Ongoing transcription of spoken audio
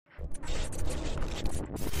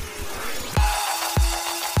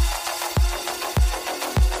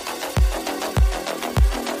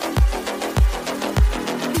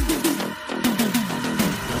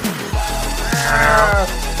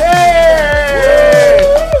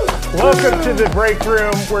Welcome to the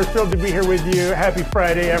Breakroom. We're thrilled to be here with you. Happy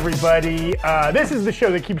Friday, everybody. This is the show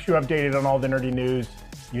that keeps you updated on all the nerdy news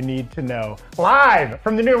you need to know. Live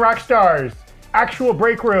from the new Rockstars actual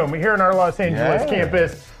Breakroom here in our Los Angeles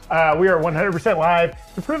campus. We are 100%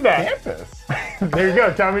 live to prove that. Campus. There you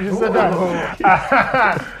go. Tommy just said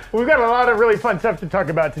that. We've got a lot of really fun stuff to talk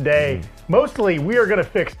about today. Mostly, we are going to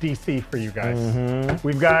fix DC for you guys.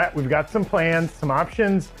 We've got some plans, some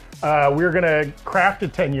options. We're going to craft a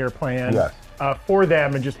 10-year plan for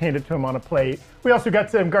them and just hand it to them on a plate. We also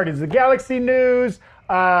got some Guardians of the Galaxy news.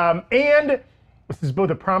 And this is both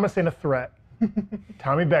a promise and a threat.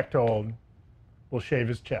 Tommy Bechtold will shave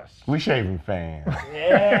his chest. We shaving fans.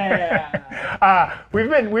 Yeah. We've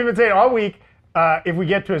been saying all week, if we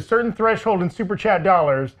get to a certain threshold in Super Chat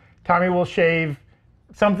dollars, Tommy will shave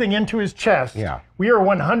something into his chest. Yeah. We are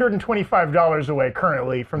 $125 away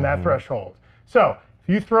currently from that threshold. So if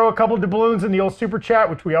you throw a couple of doubloons in the old Super Chat,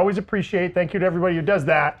 which we always appreciate, thank you to everybody who does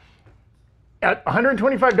that. At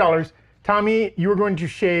 $125, Tommy, you are going to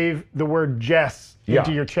shave the word Jess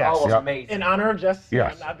into your chest. Oh, amazing. In honor of Jess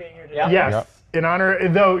not being here today. Yes. In honor,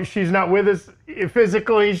 though she's not with us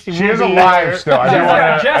physically, she is will be alive there. still.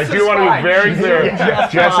 I do want to be very clear.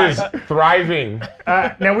 Jess is thriving.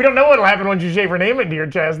 Now we don't know what'll happen once you shave her name into your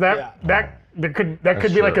chest. That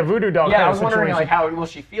could be like a voodoo doll. Yeah, kind I was of wondering, situation. like, how will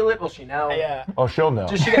she feel it? Will she know? Yeah. Oh, she'll know.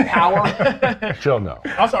 Does she get power? She'll know.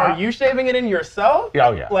 Also, are you shaving it in yourself?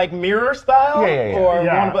 Oh, yeah. Like mirror style? Yeah. Or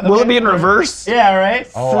Yeah. Will it be in reverse? Yeah, right?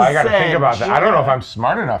 Oh, I got to think about that. I don't know if I'm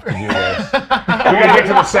smart enough to do this. We got to get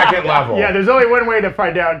to the second level. Yeah, there's only one way to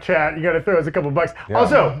find out, chat. You got to throw us a couple bucks. Yeah.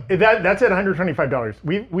 Also, that's at $125.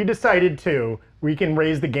 We decided we can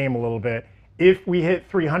raise the game a little bit. If we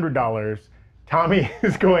hit $300, Tommy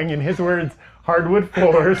is going, in his words, hardwood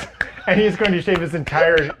floors, and he's going to shave his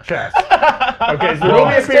entire chest. Okay, so there will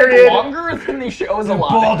be a period. Longer than these shows a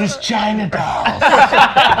lot. Baldest China dolls.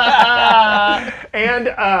 And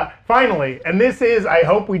finally, and this is, I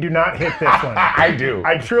hope we do not hit this one. I do.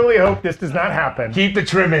 I truly hope this does not happen. Keep the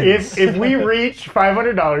trimmings. If we reach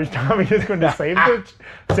 $500, Tommy is going to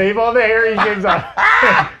save all the hair he shaves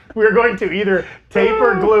off. We're going to either tape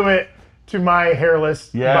or glue it to my hairless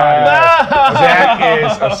body. That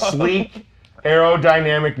is a sleek,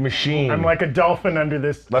 aerodynamic machine. I'm like a dolphin under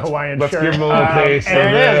this Hawaiian shirt. Let's give him a little taste of There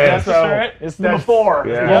it is. That's this. the shirt. It's the before.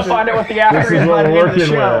 Yeah. We'll find out what the after is by the end of the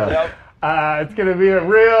show. It's going to be a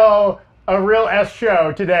real S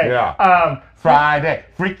show today. Yeah. Friday,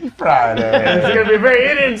 Freaky Friday. It's going to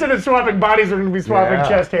be instead of swapping bodies, we're going to be swapping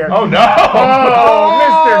chest hair. Oh, no. Oh,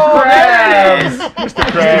 Mr. Krabs. Mr.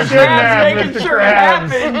 Krabs. Shouldn't have, Making Mr. sure it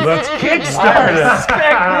Krabs. happens. Let's kickstart it.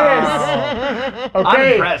 Respect this. Okay.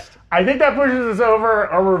 I'm impressed. I think that pushes us over,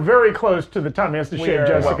 or we're very close to the Tommy has to shave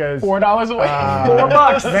Jessica's. $4 away.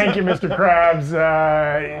 $4. Thank you, Mr. Krabs.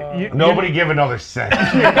 Nobody give another cent.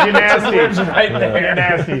 You're nasty. right there. You're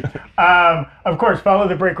nasty. Of course, follow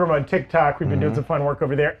the Break Room on TikTok. We've been doing some fun work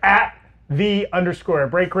over there at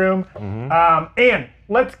 @the_Breakroom. And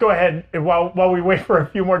let's go ahead, and while we wait for a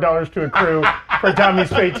few more dollars to accrue for Tommy's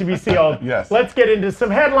fate to be sealed, let's get into some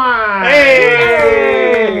headlines.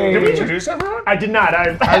 Hey! Did we introduce everyone? I did not.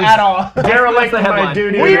 At all. Derelict in my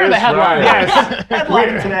duty. We are the headline. Yes.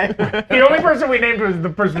 Headline today. The only person we named was the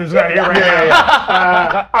person who's not here right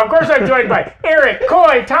now. Of course, I'm joined by Eric,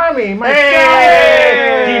 Coy, Tommy, my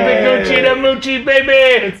Hey! Keep it Gucci to Moochie,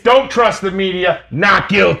 baby. Don't trust the media. Not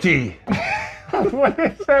guilty. What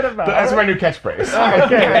is that about? That's my new catchphrase.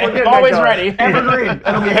 Okay, we're getting Always that going. ready. Evergreen.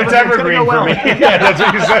 It's evergreen for me. Yeah, that's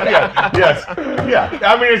what you said. Yeah. Yes. Yeah.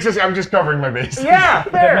 I mean, I'm just covering my base. Yeah,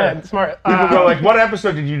 fair. Man, smart. People go like, "What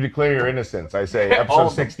episode did you declare your innocence?" I say,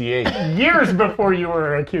 "Episode 68." Years before you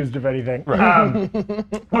were accused of anything.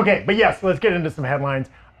 Okay, but yes, let's get into some headlines.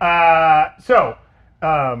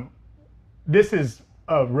 This is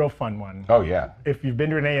a real fun one. Oh yeah. If you've been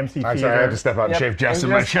to an AMC theater. I'm sorry, I had to step out and shave Jess in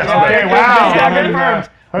my chest. Okay, wow. Confirmed.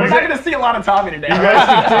 We're not going to see a lot of Tommy today.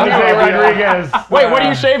 Jose Rodriguez. Wait, what are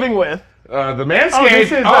you shaving with? The Manscaped. Oh,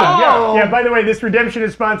 this is, yeah. By the way, this redemption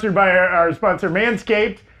is sponsored by our sponsor,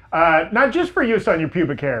 Manscaped. Not just for use on your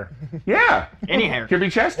pubic hair. Yeah. Any hair. Could be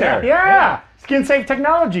chest hair. Yeah. Skin-safe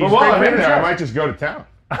technology. But while I'm in there, I might just go to town.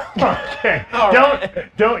 Okay.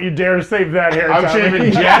 Don't you dare save that hair. I'm Tommy.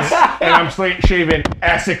 shaving Jess, and I'm shaving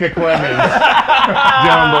Essica Clemens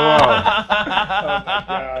down below. Oh my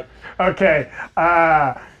God. Okay.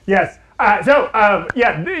 Yes.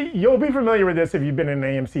 You'll be familiar with this if you've been in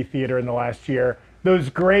an AMC theater in the last year. Those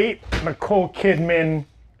great Nicole Kidman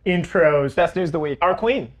intros. Best news of the week. Our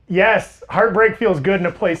queen. Yes. Heartbreak feels good in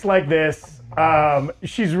a place like this.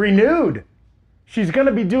 She's renewed. she's going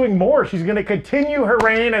to be doing more. She's going to continue her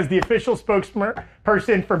reign as the official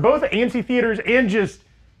spokesperson for both AMC theaters and just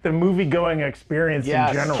the movie-going experience in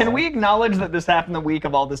general. Can we acknowledge that this happened the week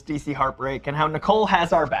of all this DC heartbreak and how Nicole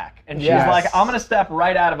has our back? And she's Yes. like, I'm going to step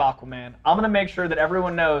right out of Aquaman. I'm going to make sure that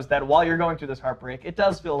everyone knows that while you're going through this heartbreak, it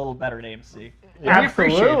does feel a little better at AMC. And we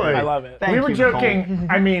appreciate Absolutely. it. I love it. Thank We were you, joking. Nicole.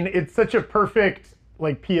 I mean, it's such a perfect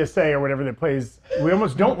like PSA or whatever that plays. We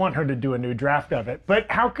almost don't want her to do a new draft of it. But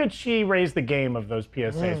how could she raise the game of those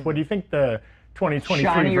PSAs? What do you think the 2023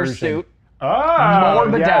 Shinier version? suit, Oh,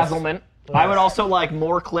 more yes. bedazzlement. I would also like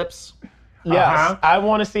more clips. Yes, Uh-huh. I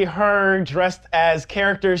want to see her dressed as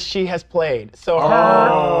characters she has played. So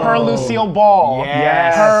her Lucille Ball,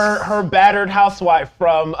 Yes. her battered housewife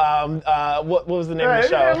from what was the name of the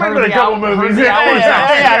show? I've been in a couple movies. The Hours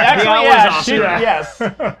Actually, Hours yeah, Hours. she, yes, Go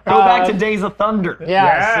back to Days of Thunder.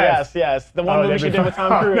 yes. The one movie that'd she be did with fun.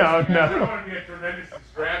 Tom Cruise. No. to be a tremendous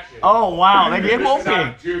distraction. Oh, wow. It won't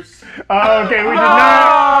be. Juice. Oh, okay, we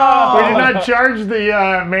did not charge the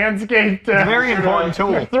Manscaped. Very important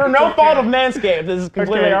tool. Through no fault of Manscaped, this is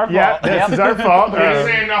completely our fault. Yeah, this is our fault. We didn't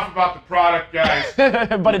say enough about the product, guys.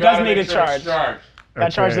 But it does need a charge.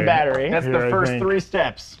 That charges the Okay. battery. That's Here, the I first think. 3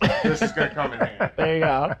 steps. This is gonna come in handy. There you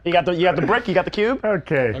go. You got the brick. You got the cube.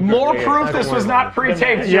 Okay. More proof this was not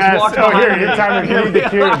pre-taped. Just Yes. walked Oh, here, behind Tommy, you need the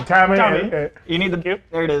cube. Tommy. You need the cube.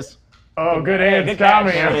 There it is. Oh, good hands, good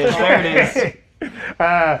Tommy. catch. There it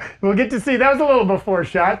is. We'll get to see. That was a little before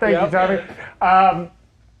shot. Thank you, Tommy.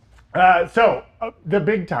 So, the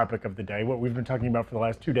big topic of the day, what we've been talking about for the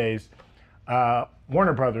last 2 days,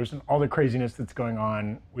 Warner Brothers and all the craziness that's going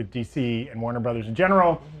on with DC and Warner Brothers in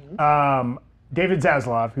general. David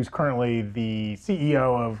Zaslav, who's currently the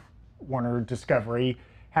CEO of Warner Discovery,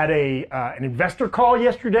 had an investor call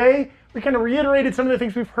yesterday. We kind of reiterated some of the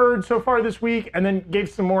things we've heard so far this week and then gave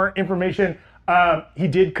some more information. He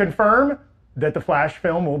did confirm that the Flash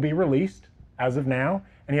film will be released as of now.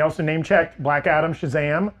 And he also name-checked Black Adam,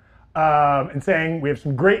 Shazam, and saying we have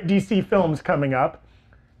some great DC films coming up.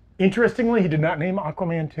 Interestingly, he did not name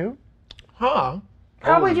Aquaman 2. Huh.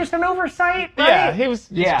 Probably just an oversight, right? Yeah, he was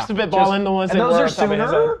Yeah, just spitballing the ones and that those were are coming as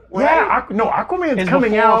sooner. Yeah, Aquaman's Is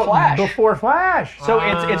coming before out Flash. before Flash. So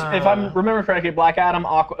it's if I remember correctly, Black Adam,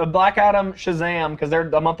 Shazam, because they're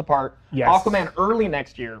a month apart. Yes. Aquaman early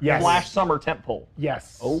next year. Yes. Flash summer tentpole.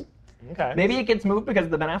 Yes. Oh. Okay. Maybe it gets moved because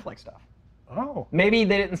of the Ben Affleck stuff. Oh. Maybe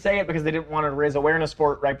they didn't say it because they didn't want to raise awareness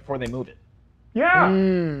for it right before they move it. Yeah.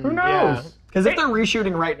 Who knows? Because if they're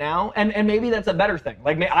reshooting right now, and maybe that's a better thing.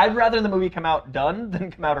 Like, I'd rather the movie come out done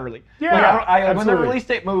than come out early. Yeah, Like, when the absolutely. release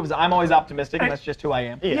date moves, I'm always optimistic, and that's just who I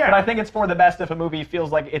am. Yeah. But I think it's for the best if a movie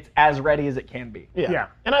feels like it's as ready as it can be. Yeah.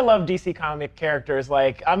 And I love DC comic characters.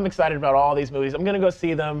 Like, I'm excited about all these movies. I'm gonna go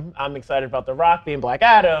see them. I'm excited about The Rock being Black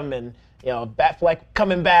Adam and Batfleck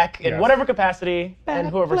coming back in Yes. whatever capacity and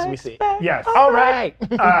whoever we see. Yes. All right.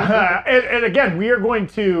 And again, we are going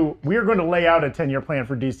to lay out a 10-year plan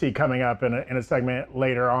for DC coming up in a segment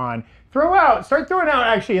later on. Start throwing out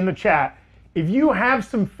actually in the chat if you have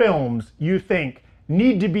some films you think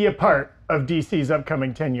need to be a part of DC's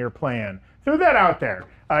upcoming 10-year plan. Throw that out there.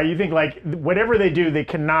 You think like whatever they do, they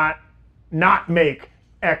cannot not make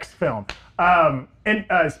X film. And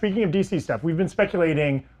speaking of DC stuff, we've been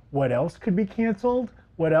speculating what else could be canceled.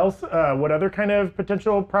 What else? What other kind of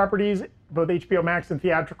potential properties, both HBO Max and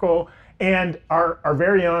theatrical, and our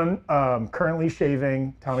very own currently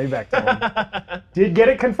shaving Tommy Bechtel did get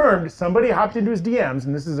it confirmed. Somebody hopped into his DMs,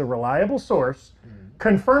 and this is a reliable source,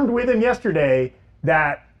 confirmed with him yesterday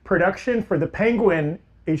that production for the Penguin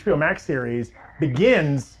HBO Max series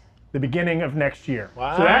begins the beginning of next year.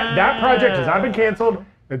 Wow. So that project has not been canceled.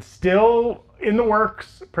 It's still in the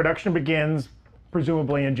works. Production begins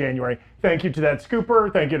presumably in January. Thank you to that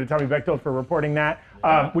scooper. Thank you to Tommy Bechtel for reporting that,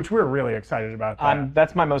 which we're really excited about.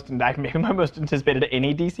 That's maybe my most anticipated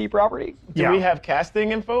any DC property. Do we have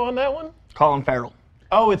casting info on that one? Colin Farrell.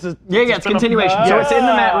 Oh, it's a It's continuation. So it's in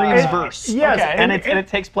the Matt Reeves verse. Yes, Okay. And it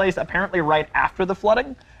takes place apparently right after the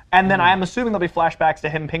flooding. And then I'm assuming there'll be flashbacks to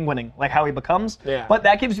him penguining, like how he becomes. Yeah. But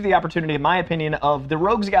that gives you the opportunity, in my opinion, of the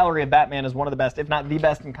Rogues Gallery of Batman is one of the best, if not the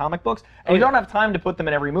best, in comic books. And you don't have time to put them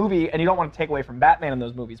in every movie, and you don't want to take away from Batman in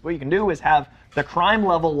those movies. What you can do is have the crime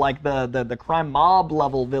level, like the crime mob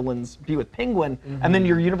level villains be with Penguin, and then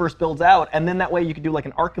your universe builds out, and then that way you could do like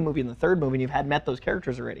an Arkham movie in the third movie, and you've met those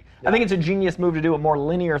characters already. I think it's a genius move to do a more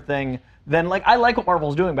linear thing than, like, I like what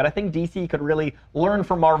Marvel's doing, but I think DC could really learn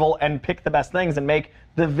from Marvel and pick the best things and make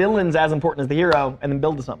the villains as important as the hero and then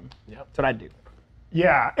build to something. That's what I'd do.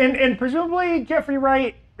 Yeah, and presumably Jeffrey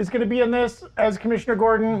Wright is going to be in this as Commissioner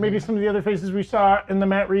Gordon. Maybe some of the other faces we saw in the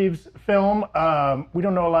Matt Reeves film. We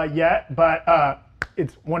don't know a lot yet, but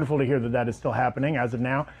it's wonderful to hear that that is still happening as of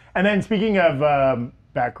now. And then speaking of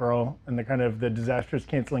Batgirl and the kind of the disastrous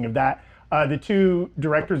canceling of that, the two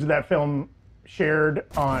directors of that film shared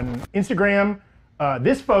on Instagram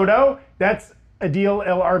this photo. That's Adil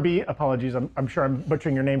LRB. Apologies, I'm sure I'm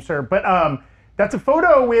butchering your name, sir. But that's a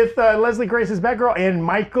photo with Leslie Grace as Batgirl and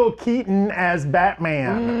Michael Keaton as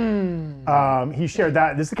Batman. He shared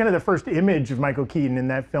that. This is kind of the first image of Michael Keaton in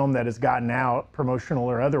that film that has gotten out, promotional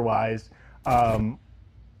or otherwise.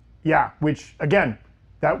 Yeah, which again,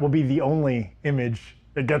 that will be the only image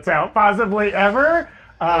that gets out possibly ever.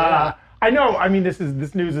 I know. I mean, this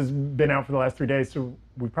news has been out for the last 3 days, so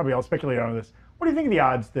we probably all speculated on this. What do you think of the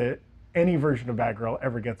odds that any version of Batgirl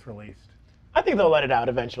ever gets released? I think they'll let it out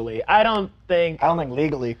eventually. I don't think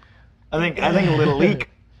legally. I think a little leak.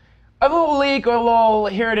 A little leak or a little,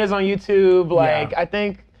 here it is on YouTube. Like, Yeah. I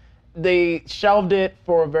think they shelved it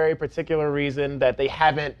for a very particular reason that they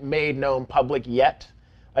haven't made known public yet.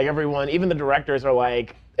 Like everyone, even the directors are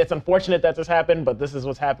like, it's unfortunate that this happened, but this is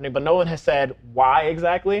what's happening. But no one has said why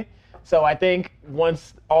exactly. So I think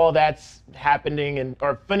once all that's happening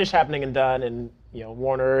or finished happening and done, and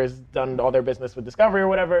Warner has done all their business with Discovery or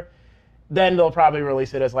whatever, then they'll probably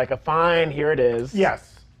release it as like a fine, here it is.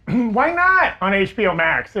 Yes. Why not on HBO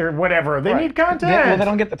Max or whatever? They need content. Well, they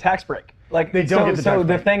don't get the tax break. Like They don't get the tax So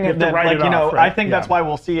the break. thing You have to that, write like, it off, I right? think that's Yeah. why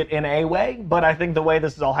we'll see it in a way. But I think the way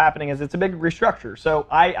this is all happening is it's a big restructure. So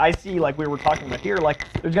I see, like we were talking about here, like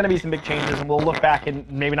there's going to be some big changes, and we'll look back in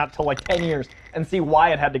maybe not till like 10 years and see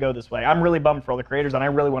why it had to go this way. I'm really bummed for all the creators, and I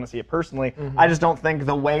really want to see it personally. I just don't think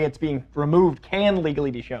the way it's being removed can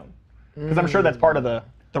legally be shown, because I'm sure that's part of the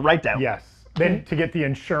write-down. Yes. Then to get the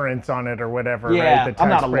insurance on it or whatever, Yeah, right? The I'm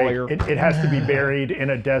not tax a break, lawyer. It has to be buried in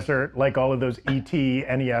a desert like all of those ET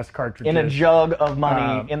NES cartridges. In a jug of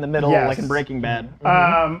money in the middle, yes. like in Breaking Bad.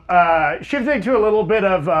 Shifting to a little bit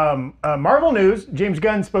of Marvel news, James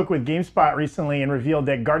Gunn spoke with GameSpot recently and revealed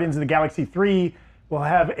that Guardians of the Galaxy 3 will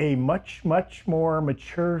have a much, much more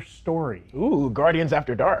mature story. Ooh, Guardians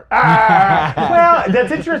After Dark. Well,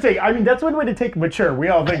 that's interesting. I mean, that's one way to take mature. We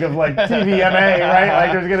all think of like TVMA, right?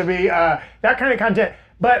 Like there's going to be that kind of content.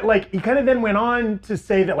 But like he kind of then went on to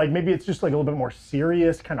say that like maybe it's just like a little bit more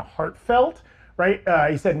serious, kind of heartfelt, right?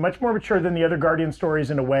 He said much more mature than the other Guardian stories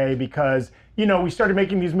in a way because, we started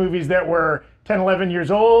making these movies that were 10, 11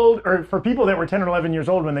 years old, or for people that were 10 or 11 years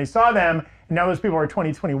old when they saw them, and now those people are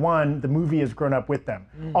 20, 21, the movie has grown up with them.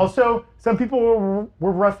 Also, some people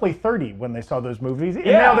were roughly 30 when they saw those movies, and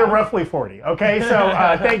now they're roughly 40, okay? So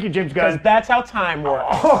thank you, James Gunn. Because that's how time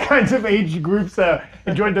works. All kinds of age groups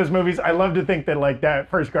enjoyed those movies. I love to think that like that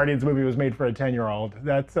first Guardians movie was made for a 10-year-old.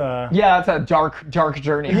 That's Yeah, it's a dark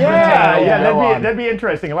journey. that'd be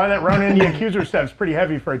interesting. A lot of that Ronan the Accuser stuff's pretty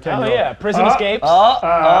heavy for a 10-year-old. Oh yeah, Prison Escapes.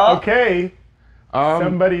 Okay,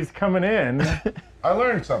 somebody's coming in. I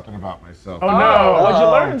learned something about myself. Oh no! What'd you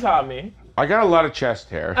learn, Tommy? I got a lot of chest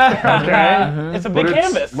hair. Okay. It's a But big it's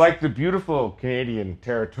canvas. like the beautiful Canadian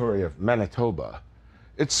territory of Manitoba.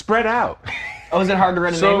 It's spread out. Oh, is it hard to write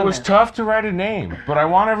a name So it in was there? tough to write a name, but I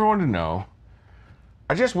want everyone to know.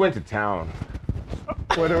 I just went to town,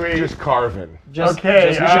 What are we? just carving.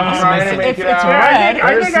 Okay. Trying to make it out.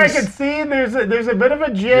 I think I could see there's a bit of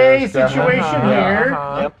a J Yes, situation here.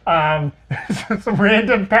 Yep. Some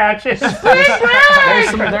random patches.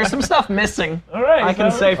 There's some stuff missing. All right. I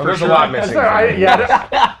can say Oh, for there's sure. a lot missing.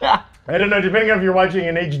 I don't know, depending if you're watching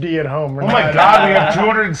in HD at home or Oh not. my God, we have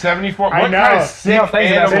 274. I What know. kind of sick No,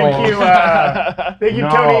 thanks, animal? Thank you,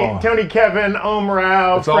 No. Tony, Kevin, Om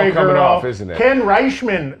Rao, It's all Frey coming Girl, off, isn't it? Ken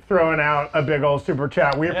Reichman throwing out a big old super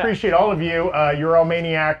chat. We appreciate all of you. You're all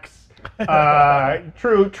maniacs,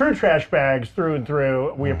 true trash bags through and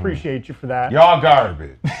through. We appreciate you for that. Y'all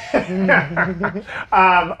garbage.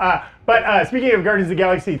 But speaking of Guardians of the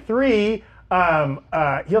Galaxy 3,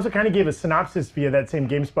 he also kind of gave a synopsis via that same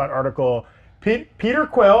GameSpot article. Peter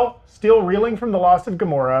Quill, still reeling from the loss of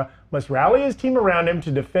Gamora, must rally his team around him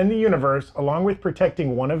to defend the universe, along with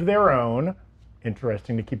protecting one of their own.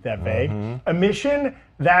 Interesting to keep that vague. A mission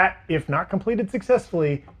that, if not completed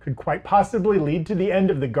successfully, could quite possibly lead to the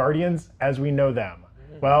end of the Guardians as we know them.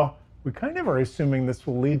 Well, we kind of are assuming this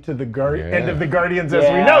will lead to the end of the Guardians as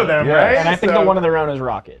we know them, right? And I think the one of their own is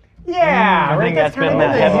Rocket. Yeah, I think that's been the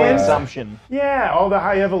heavy assumption. Yeah, all the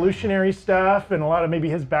high evolutionary stuff and a lot of maybe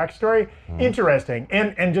his backstory. Interesting.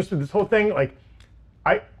 And just with this whole thing, like,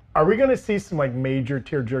 are we going to see some like major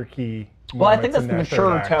tear-jerky Well, I think moments that's in the that mature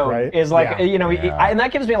third act, tone. right? Is like, Yeah. and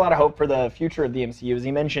that gives me a lot of hope for the future of the MCU. As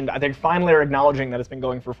he mentioned, I think finally are acknowledging that it's been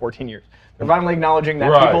going for 14 years. They're finally acknowledging that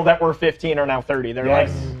Right. people that were 15 are now 30. They're like,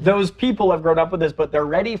 those people have grown up with this, but they're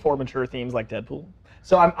ready for mature themes like Deadpool.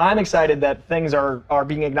 So I'm excited that things are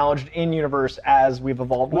being acknowledged in universe as we've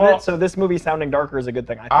evolved with Well, it. So this movie sounding darker is a good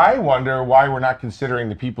thing. I think. I wonder why we're not considering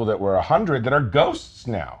the people that were 100 that are ghosts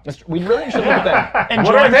now. We really should look at them. And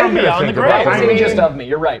What are join they from gonna beyond the think about grave. it? It's the gist of me.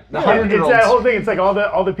 You're right. The It's 100-year-olds. that whole thing. It's like all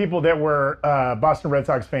the people that were Boston Red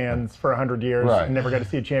Sox fans for 100 years Right. and never got to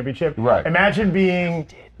see a championship. Right. Imagine being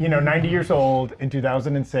 90 years old in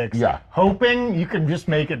 2006, Yeah. hoping you could just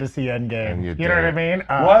make it to see Endgame. And You you know what I did.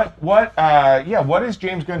 mean? What is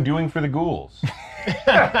James Gunn doing for the ghouls?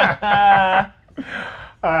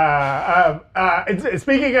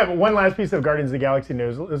 Speaking of one last piece of Guardians of the Galaxy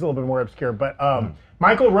news, it's a little bit more obscure, but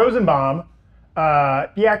Michael Rosenbaum,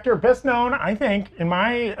 the actor best known, I think, in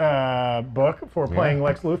my book for playing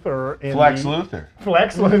Lex Luthor in Lex Luthor.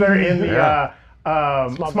 Lex Luthor in the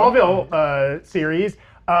Smallville series,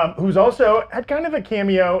 who's also had kind of a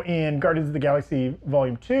cameo in Guardians of the Galaxy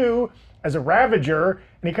Volume 2 as a Ravager,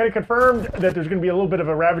 and he kind of confirmed that there's going to be a little bit of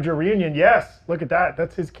a Ravager reunion. Yes, look at that.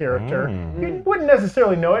 That's his character. You wouldn't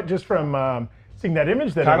necessarily know it just from seeing that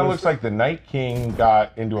image. That Kind it of was- looks like the Night King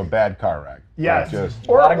got into a bad car wreck. Yes. Like just,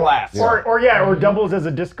 A lot of glass. Or doubles as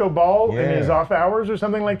a disco ball in Yeah. his off hours or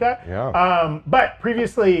something like that. Yeah. But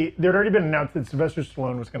previously, there had already been announced that Sylvester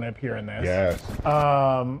Stallone was going to appear in this. yes.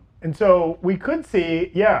 And so we could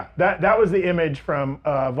see, that was the image from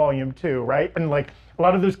Volume 2, right? And like a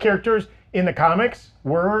lot of those characters in the comics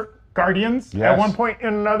were Guardians at Yes. one point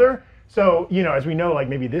and another. So, as we know, like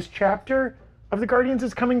maybe this chapter of the Guardians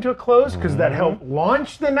is coming to a close because that helped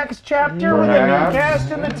launch the next chapter with a new Perhaps.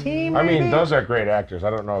 cast and the team. I mean, maybe? those are great actors. I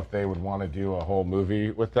don't know if they would want to do a whole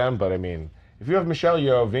movie with them, but I mean, if you have Michelle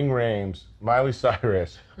Yeoh, Ving Rhames, Miley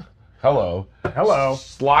Cyrus, hello,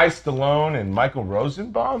 Sly Stallone, and Michael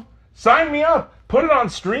Rosenbaum, sign me up. Put it on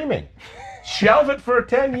streaming. Shelve it for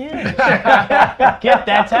 10 years. Get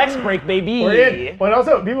that tax break, baby. We're in. But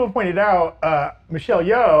also, people have pointed out Michelle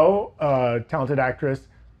Yeoh, talented actress,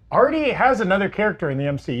 already has another character in the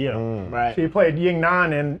MCU. Right. She played Ying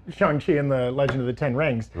Nan in Shang-Chi and the Legend of the Ten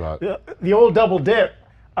Rings. Right. The old double dip.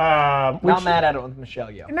 Not mad at it with Michelle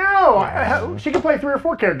Yeoh. No, she can play 3 or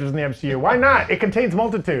 4 characters in the MCU. Why not? It contains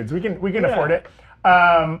multitudes. We can afford it.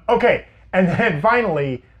 Okay, and then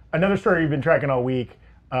finally, another story we've been tracking all week.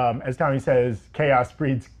 As Tommy says, chaos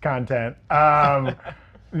breeds content.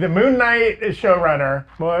 The Moon Knight showrunner,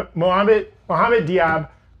 Mohamed Diab,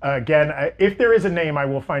 again, if there is a name, I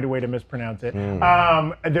will find a way to mispronounce it.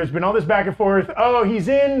 There's been all this back and forth. Oh, he's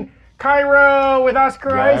in Cairo with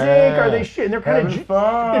Oscar Isaac. Are they shooting? They're kind of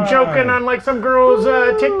they're joking on like some girl's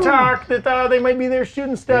TikTok that they might be there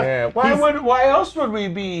shooting stuff. Yeah. Why else would we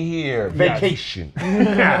be here? Vacation.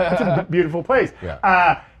 Yeah, it's a beautiful place.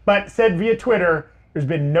 Yeah. But said via Twitter, there's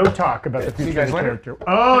been no talk about the future of the guys character.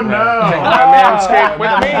 Oh no! Manscaped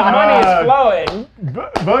with me. Money is flowing.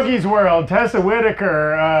 Boogie's World, Tessa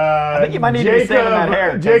Whitaker, I think you might need to be saving that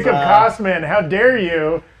hair, 'cause, Jacob Kosman, how dare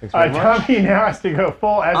you? very much. Tommy now has to go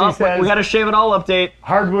full, as he says, We got to shave it all update.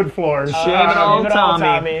 hardwood floors. Shave it all, Shave it all,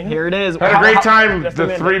 Tommy. Tommy. Here it is. Had a great time Just a the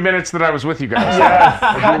minute. 3 minutes that I was with you guys.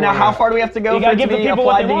 Now, how far do we have to go for gotta it to give the be people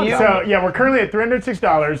what applied they to want. you? So yeah, we're currently at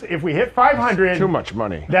 $306. If we hit 500, Too much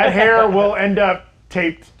money. that hair will end up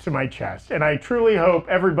taped to my chest. And I truly hope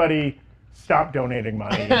everybody stop donating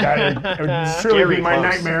money. That would truly be my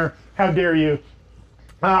close. nightmare. How dare you?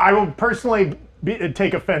 I will personally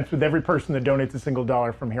take offense with every person that donates a single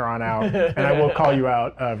dollar from here on out, and I will call you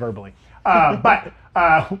out verbally. But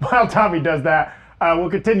while Tommy does that, we'll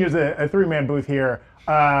continue as a 3-man booth here.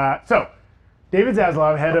 So, David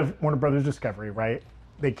Zaslav, head of Warner Brothers Discovery, right?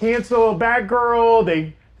 They cancel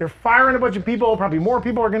Batgirl. They're firing a bunch of people. Probably more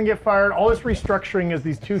people are going to get fired. All this restructuring as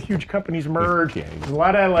these 2 huge companies merge. There's a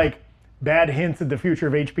lot of like bad hints at the future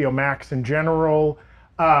of HBO Max in general.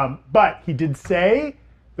 But he did say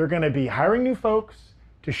they're going to be hiring new folks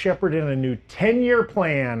to shepherd in a new 10-year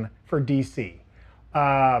plan for DC.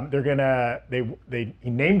 He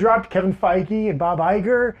name dropped Kevin Feige and Bob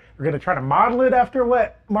Iger. They're going to try to model it after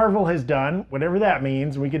what Marvel has done, whatever that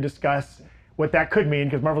means. We could discuss what that could mean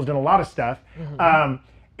because Marvel's done a lot of stuff.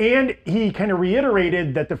 And he kind of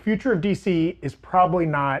reiterated that the future of DC is probably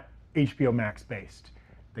not HBO Max based.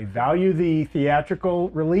 They value the theatrical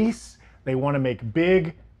release. They want to make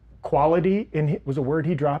big quality, and it was a word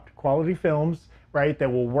he dropped, quality films, right,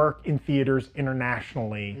 that will work in theaters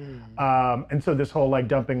internationally. And so this whole like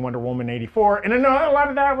dumping Wonder Woman 84, and I know a lot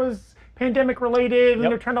of that was pandemic related, and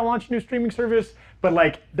they're trying to launch a new streaming service, but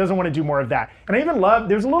like doesn't want to do more of that. And I even love,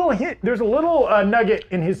 there's a little nugget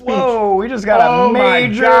in his speech. Whoa, we just got a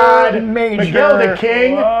major, my God. major. Miguel the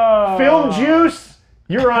King, Whoa. Film Juice,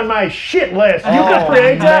 You're on my shit list. You can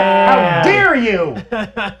predict that? How dare you?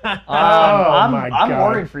 I'm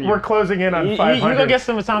worried for you. We're closing in on 500. You go get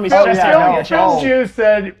some of Tommy's Phil, chest Phil, hair. Phil Juice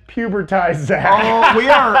said pubertize Zach. We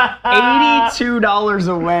are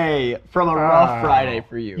 $82 away from a rough Friday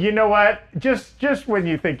for you. You know what? Just when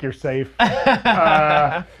you think you're safe.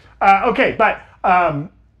 Okay, but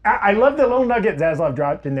I love the little nugget Zaslav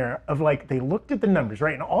dropped in there of like, they looked at the numbers,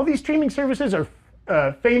 right? And all these streaming services are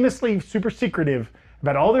famously super secretive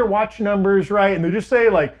about all their watch numbers, right? And they just say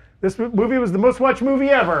like, this movie was the most watched movie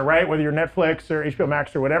ever, right? Whether you're Netflix or HBO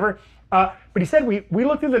Max or whatever. But he said, we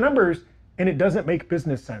looked at the numbers and it doesn't make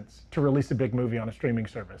business sense to release a big movie on a streaming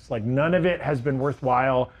service. Like none of it has been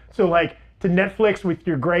worthwhile. So like to Netflix with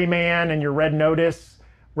your Gray Man and your Red Notice,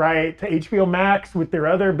 right? To HBO Max with their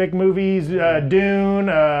other big movies, Dune,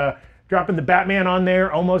 dropping the Batman on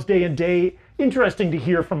there, almost day and date. Interesting to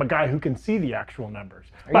hear from a guy who can see the actual numbers.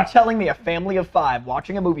 Are you telling me a family of 5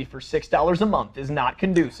 watching a movie for $6 a month is not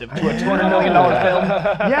conducive to a $200 million film?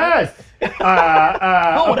 Yes.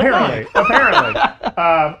 Apparently.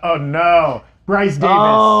 Oh no, Bryce Davis.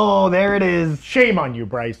 Oh, there it is. Shame on you,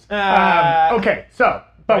 Bryce. Okay, so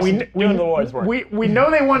but we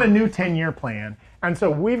know they want a new 10-year plan, and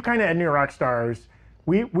so we've kind of at New Rock Stars,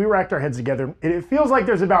 we racked our heads together. It feels like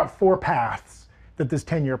there's about 4 paths that this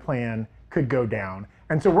 10-year plan could go down.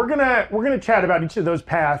 And so we're gonna chat about each of those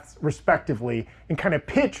paths respectively and kind of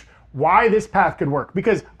pitch why this path could work.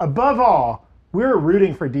 Because above all, we're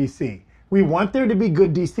rooting for DC. We want there to be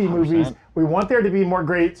good DC movies. 100%. We want there to be more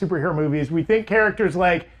great superhero movies. We think characters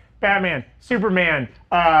like Batman, Superman,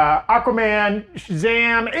 Aquaman,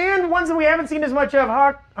 Shazam, and ones that we haven't seen as much of,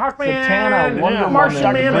 Hawkman, Zatanna, Wonder Martian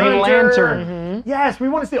Woman, Manhunter. Green Lantern. Yes, we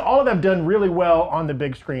want to see all of them done really well on the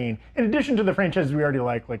big screen. In addition to the franchises we already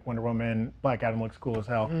like Wonder Woman, Black Adam looks cool as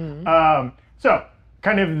hell. So,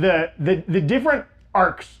 kind of the different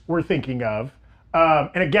arcs we're thinking of.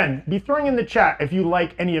 And again, be throwing in the chat if you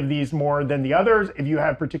like any of these more than the others, if you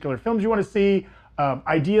have particular films you want to see,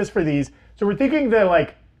 ideas for these. So we're thinking that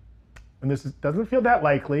like, and this doesn't feel that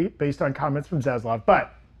likely based on comments from Zaslav,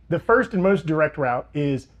 but the first and most direct route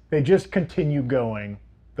is they just continue going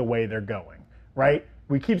the way they're going, right?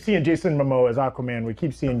 We keep seeing Jason Momoa as Aquaman, we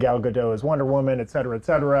keep seeing Gal Gadot as Wonder Woman, et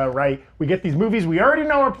cetera, right? We get these movies we already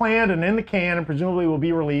know are planned and in the can and presumably will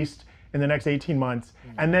be released in the next 18 months.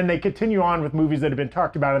 And then they continue on with movies that have been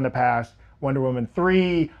talked about in the past, Wonder Woman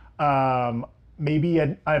 3, maybe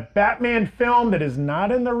a Batman film that is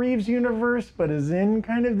not in the Reeves universe, but is in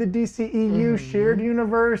kind of the DCEU shared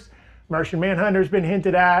universe. Martian Manhunter's been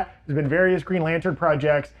hinted at. There's been various Green Lantern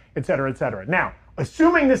projects, et cetera, et cetera. Now,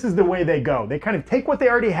 assuming this is the way they go, they kind of take what they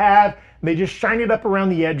already have, and they just shine it up around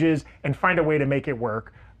the edges and find a way to make it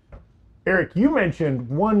work. Eric, you mentioned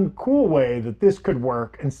one cool way that this could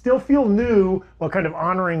work and still feel new while kind of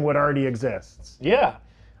honoring what already exists. Yeah.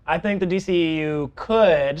 I think the DCEU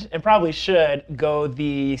could and probably should go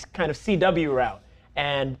the kind of CW route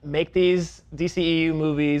and make these DCEU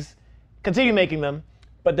movies, continue making them,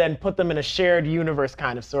 but then put them in a shared universe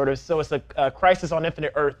kind of sort of. So it's a Crisis on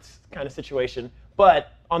Infinite Earths kind of situation,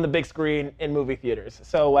 but on the big screen in movie theaters.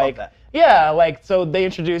 So like, yeah, like so they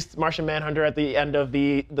introduced Martian Manhunter at the end of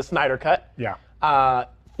the Snyder Cut. Yeah.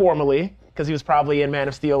 Formally, because he was probably in Man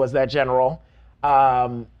of Steel as that general.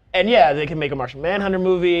 And yeah, they can make a Martian Manhunter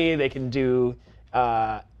movie. They can do,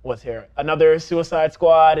 another Suicide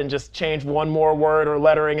Squad and just change one more word or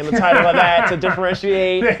lettering in the title of that to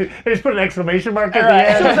differentiate. They just put an exclamation mark at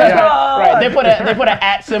the end. Right, they put an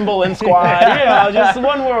at symbol in Squad. You know, just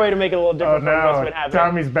one more way to make it a little different from what's been happening.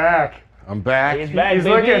 Tommy's back. I'm back. He's back,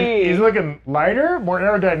 He's looking lighter, more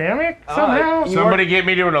aerodynamic somehow. Somebody get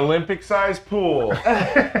me to an Olympic-sized pool.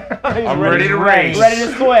 I'm ready to race. Ready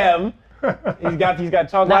to swim. He's got a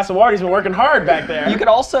tall glass of water. He's been working hard back there. You could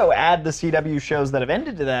also add the CW shows that have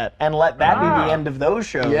ended to that, and let that be the end of those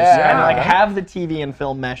shows. Yeah. And like have the TV and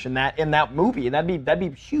film mesh in that movie. That'd be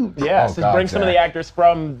huge. Yeah. So bring some of the actors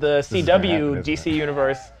from the CW DC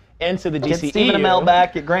universe into the DCEU. Get Stephen Amell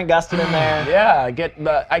back. Get Grant Gustin in there. Yeah. Get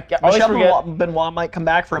the. I always Michelle forget. Benoit might come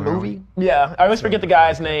back for a movie. Yeah. I always forget the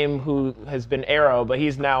guy's name who has been Arrow, but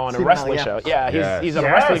he's now on a wrestling show. Yeah. He's on a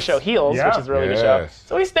wrestling show, Heels, which is a really good show.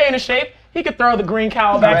 So he's staying in shape. He could throw the green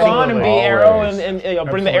cowl back on and be Arrow and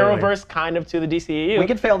bring the Arrowverse kind of to the DCEU. We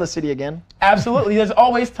could fail the city again. Absolutely. There's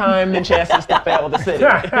always time and chances to fail the city.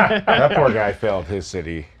 That poor guy failed his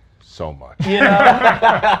city so much. You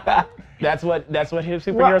know? That's what his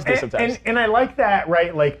superheroes do sometimes. And I like that,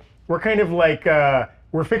 right? Like, we're kind of like,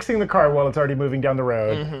 we're fixing the car while it's already moving down the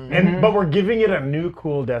road, but we're giving it a new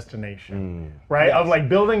cool destination, right? Yes. Of like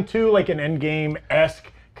building to like an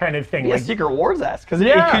Endgame-esque kind of thing. Yeah, Like, Secret Wars-esque.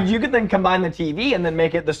 Because you could then combine the TV and then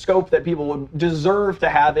make it the scope that people would deserve to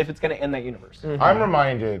have if it's going to end that universe. I'm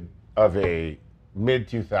reminded of a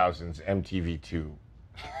mid-2000s MTV2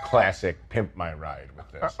 classic Pimp My Ride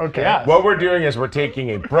with this. okay. Yeah. What we're doing is we're taking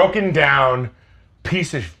a broken down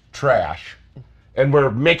piece of trash and we're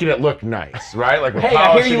making it look nice, right? Like we're Hey, I hear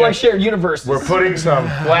polishing you it. like shared universes. We're putting some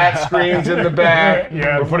flat screens in the back.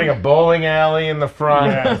 Yeah. We're putting a bowling alley in the front.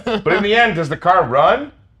 Yes. But in the end, does the car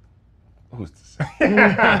run? Who's to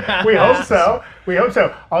say? We hope so. We hope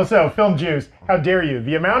so. Also, Film Juice, how dare you?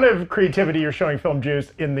 The amount of creativity you're showing Film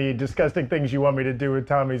Juice in the disgusting things you want me to do with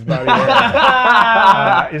Tommy's body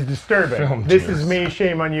hair, is disturbing. Film This Juice. is me,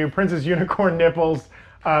 shame on you. Princess Unicorn Nipples.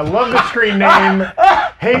 Love the screen name.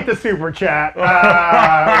 Hate the super chat.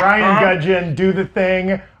 Ryan Gudgeon, do the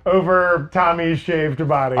thing over Tommy's shaved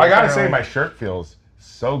body. I gotta say, apparently. my shirt feels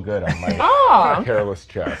so good on my hairless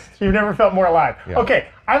chest. You've never felt more alive. Yeah. Okay,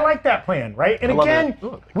 I like that plan, right? And love again,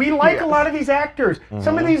 we like a lot of these actors.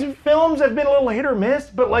 Some of these films have been a little hit or miss,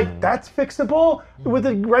 but like that's fixable with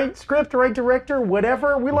the right script, right director,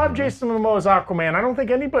 whatever. We love Jason Momoa's Aquaman. I don't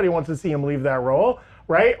think anybody wants to see him leave that role,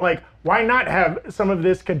 right? Like, why not have some of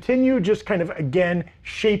this continue, just kind of, again,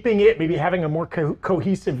 shaping it, maybe having a more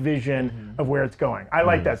cohesive vision of where it's going. I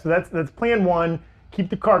like that. So that's plan one. Keep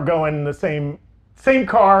the car going in the same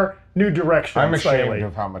car, new direction. I'm ashamed slightly.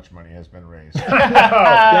 of how much money has been raised. They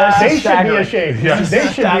should be staggering. ashamed. Yes. They should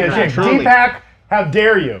be Staggering, ashamed. truly. Deepak, how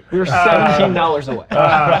dare you? We were $17 away.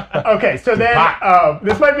 Okay, so then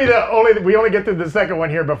this might be we only get through the second one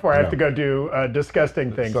here before I have to go do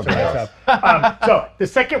disgusting things to Something else. myself. So the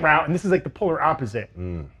second route, and this is like the polar opposite,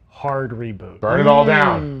 hard reboot. Burn it all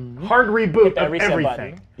down. Hard reboot that of reset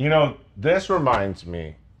everything. button. You know, this reminds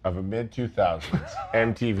me of a mid-2000s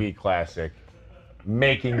MTV classic,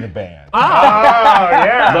 Making the Band. Oh,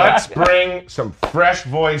 yeah. Let's bring some fresh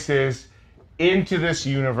voices into this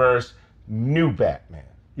universe. New Batman,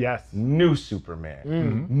 Yes. new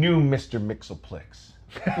Superman, new Mr. Mixelplix.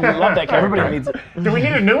 Love that character. Everybody needs it. Do we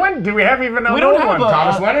need a new one? Do we have even a We new don't have one? a-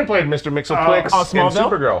 Thomas Lennon played Mr. Mixelplix oh, in Smallville?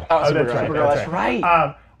 Supergirl. Oh, that's right. Supergirl, That's that's right.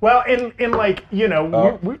 right. Well, in like, you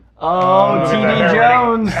know, we Oh, Look at TD that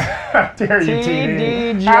Jones. how dare you, TD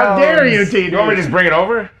TD? How dare you, Jones. TD? You want me to just bring it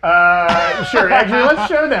over? Sure. Actually, let's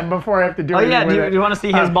show them before I have to do Oh, anything yeah. with Do it. you want to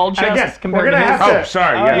see his bald chest Again, compared we're to gonna his? have to. Oh,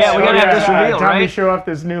 sorry, yes. yeah, we gotta have this reveal, Tommy, right? show off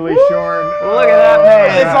this newly shorn. Look at that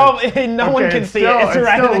man. It's all, no one Okay, can it's see still- it. It's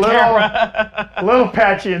right still in the a camera. A little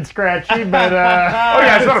patchy and scratchy, but Oh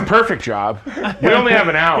yeah, it's not a perfect job. We only have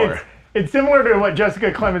an hour. it's similar to what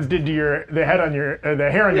Jessica Clemens did to the head on your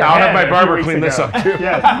the hair on your I'll head. have my a few barber weeks clean this ago. up, too.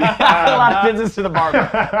 Yes. A lot of visits to the barber.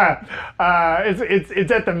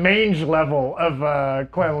 It's at the mange level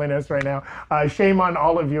of cleanliness right now. Shame on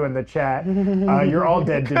all of you in the chat. You're all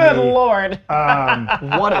dead to Good me. Lord.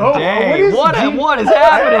 What a Oh, day. what is What is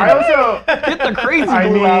happening? I also, Get the crazy I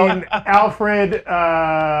blue out. mean, Alfred,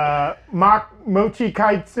 Mochi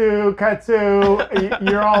Katsu,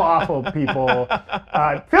 you're all awful people.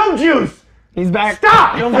 Film Juice! He's back.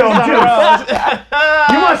 Stop! Film Juice!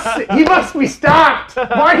 He must be stopped!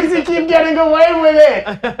 Why does he keep getting away with it?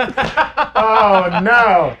 Oh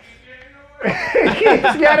no. He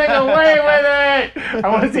keeps getting away with it! I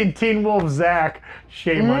want to see Teen Wolf Zach.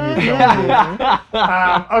 Shame on you, Film Juice.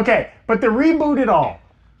 Okay, but to reboot it all.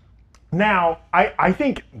 Now, I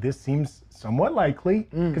think this seems somewhat likely,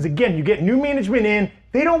 because again, you get new management in,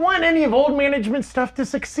 they don't want any of old management stuff to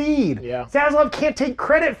succeed. Yeah. Zaslav can't take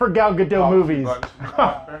credit for Gal Gadot movies.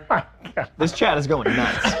 Oh my god. This chat is going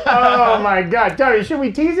nuts. Oh my god. Tommy, should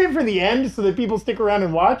we tease it for the end so that people stick around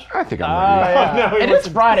and watch? I think I'm ready. Yeah. no, he It wants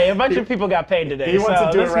is Friday. A bunch of people got paid today. He wants so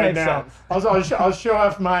to do it this right makes now. sense. Also, I'll show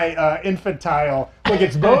off my infantile. Look,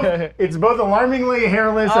 it's both alarmingly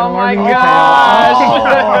hairless and Oh my alarmingly gosh.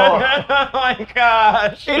 pale. Oh my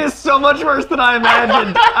gosh. It is so much worse than I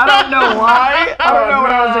imagined. I don't know why. I don't know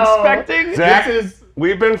what I was no. expecting. Zach, This is-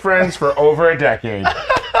 we've been friends for over a decade,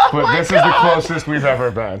 but this is the closest we've ever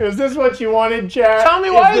been. Is this what you wanted, Chad? Tell me,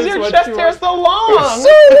 why is this your what chest you hair want? so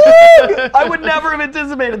long? I would never have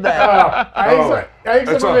anticipated that. I think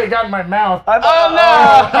That's somebody all. got in my mouth. Oh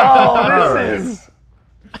no! Oh, this is.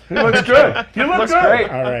 He looks good. You look Looks good. great.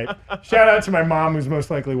 All right. Shout out to my mom, who's most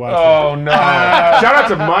likely watching. Oh no! Shout out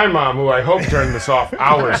to my mom, who I hope turned this off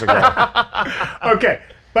hours ago. Okay,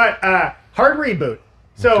 but hard reboot.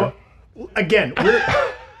 So again,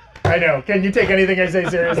 we're I know. Can you take anything I say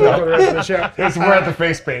seriously for the rest of the show? We're at the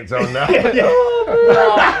face paint zone now.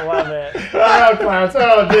 Oh, love it. Oh, clowns.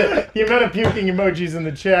 Oh, the amount of puking emojis in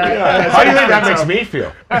the chat. How do you think that makes me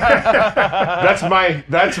feel? That's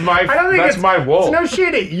my wool. It's no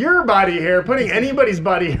shit at your body hair. Putting anybody's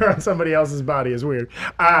body hair on somebody else's body is weird.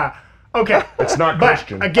 Okay. It's not But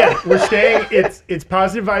Christian. again, we're staying. It's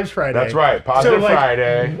Positive Vibes Friday. That's right. Positive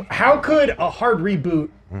Friday. How could a hard reboot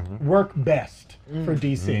work best for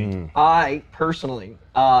DC? I personally,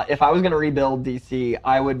 if I was going to rebuild DC,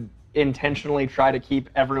 I would intentionally try to keep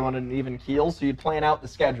everyone in an even keel. So you'd plan out the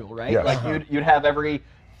schedule, right? Yes. Like you'd have every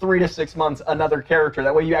 3 to 6 months another character.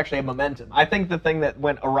 That way you actually have momentum. I think the thing that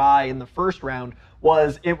went awry in the first round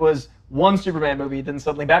was it was one Superman movie, then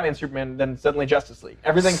suddenly Batman, Superman, then suddenly Justice League.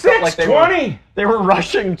 Everything felt like they were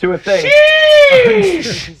rushing to a thing.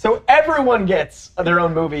 So everyone gets their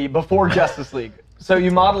own movie before Justice League. So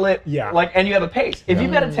you model it, and you have a pace. If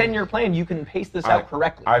you've got a 10-year plan, you can pace this out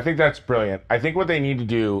correctly. I think that's brilliant. I think what they need to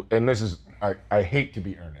do, and this is, I hate to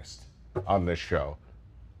be earnest on this show,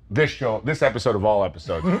 this episode of all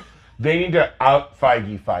episodes, they need to out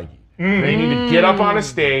Feige. They need to get up on a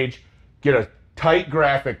stage, get a tight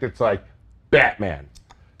graphic that's like Batman,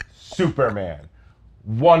 Superman,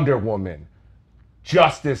 Wonder Woman,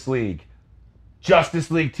 Justice League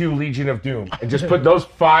 2, Legion of Doom, and just put those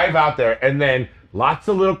 5 out there, and then lots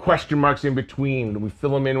of little question marks in between. We fill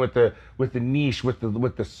them in with the niche, with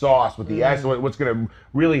the sauce, with the S, what's going to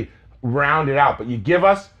really round it out. But you give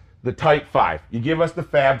us the tight 5, you give us the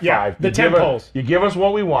Fab 5, the 10 poles. You give us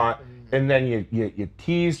what we want. And then you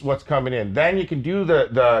tease what's coming in. Then you can do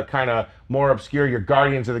the kind of more obscure, your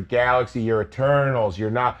Guardians of the Galaxy, your Eternals,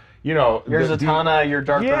 your Zatanna, your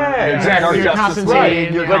Dark exactly. Dark Justice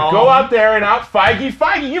League. Like, go out there and out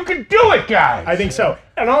Feige. You can do it, guys. I think so.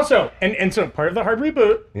 And also, and so part of the hard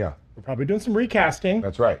reboot, we're probably doing some recasting.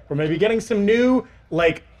 That's right. We're maybe getting some new,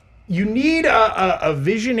 you need a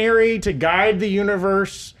visionary to guide the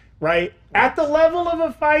universe, right? At the level of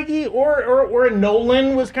a Feige or a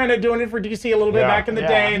Nolan was kind of doing it for DC a little bit back in the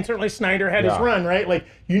day, and certainly Snyder had his run, right? Like,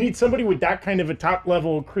 you need somebody with that kind of a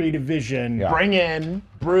top-level creative vision. Yeah. Bring in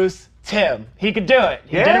Bruce Timm. He could do it.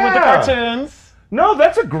 He did it with the cartoons. No,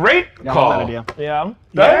 that's a great call. That idea. Yeah.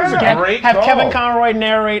 That is a great call. Have Kevin Conroy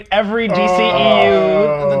narrate every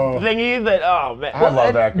DCEU thingy that, oh, man. I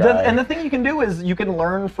love that guy. And the thing you can do is you can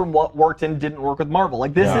learn from what worked and didn't work with Marvel.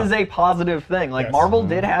 Like, this is a positive thing. Like, Marvel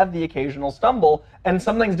did have the occasional stumble, and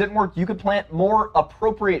some things didn't work. You could plant more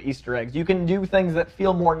appropriate Easter eggs. You can do things that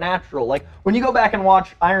feel more natural. Like, when you go back and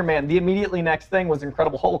watch Iron Man, the immediately next thing was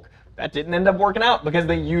Incredible Hulk. That didn't end up working out because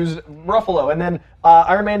they used Ruffalo. And then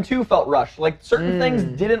Iron Man 2 felt rushed. Like, certain things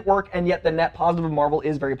didn't work, and yet the net positive of Marvel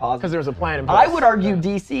is very positive. Because there was a plan in place. I would argue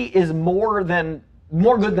DC is more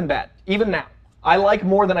good than bad, even now. I like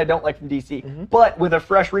more than I don't like from DC. But with a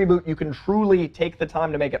fresh reboot, you can truly take the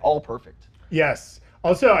time to make it all perfect. Yes.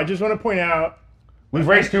 Also, I just want to point out, we've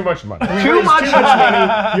raised too much money. Too much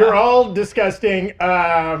money. You're all disgusting.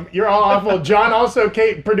 You're all awful. John also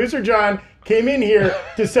producer John came in here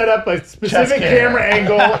to set up a specific camera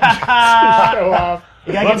angle to show off.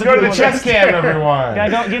 Let's go to the chest cam, everyone.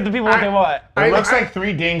 Gotta give the people what they want. It looks like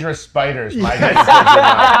 3 dangerous spiders. I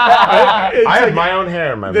have my own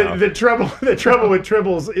hair in my mouth. The trouble with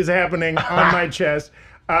tribbles is happening on my chest.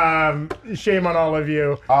 Shame on all of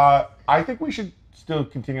you. I think we should still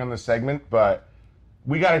continue on this segment, but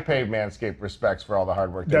we got to pay Manscaped respects for all the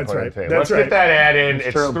hard work they put in today. Let's get that ad in.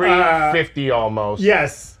 It's $3.50 almost.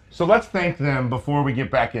 Yes. So let's thank them before we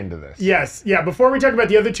get back into this. Yes, yeah. Before we talk about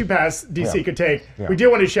the other 2 paths DC could take, we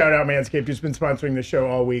do want to shout out Manscaped, who's been sponsoring the show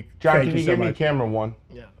all week. John, Thank can you so give me much. camera 1?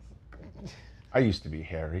 Yeah. I used to be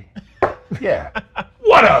hairy. Yeah.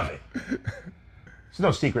 What of it? It's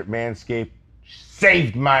no secret Manscaped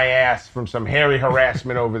saved my ass from some hairy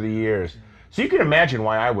harassment over the years. So you can imagine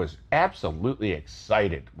why I was absolutely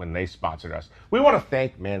excited when they sponsored us. We want to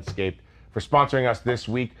thank Manscaped for sponsoring us this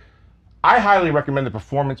week. I highly recommend the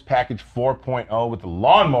Performance Package 4.0 with the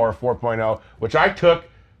Lawnmower 4.0, which I took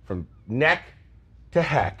from neck to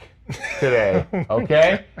heck today,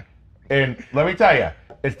 okay? And let me tell you,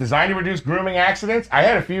 it's designed to reduce grooming accidents. I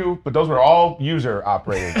had a few, but those were all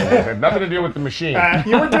user-operated. It had nothing to do with the machine.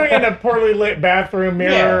 You were doing it in a poorly lit bathroom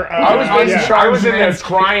mirror. Yeah. I was in there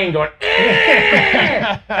crying, going,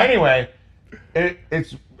 Anyway,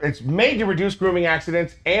 it's made to reduce grooming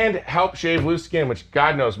accidents and help shave loose skin, which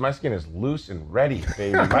God knows my skin is loose and ready,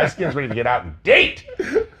 baby. My skin's ready to get out and date.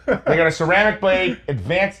 They got a ceramic blade,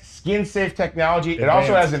 advanced skin-safe technology. It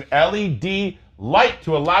also has an LED light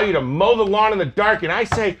to allow you to mow the lawn in the dark. And I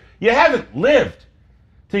say, you haven't lived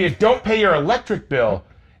till you don't pay your electric bill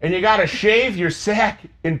and you gotta shave your sack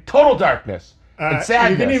in total darkness and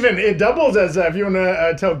sadness. You can even, it doubles as if you want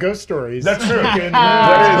to tell ghost stories. That's true.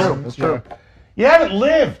 That's true. You haven't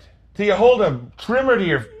lived till you hold a trimmer to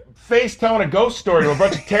your face telling a ghost story to a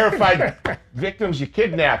bunch of terrified victims you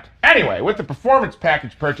kidnapped. Anyway, with the performance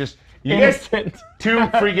package purchase, you get 2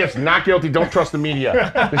 free gifts. Not guilty. Don't trust the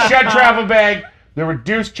media. The shed travel bag, the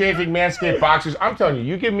reduced chafing Manscaped boxers. I'm telling you,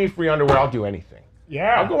 you give me free underwear, I'll do anything.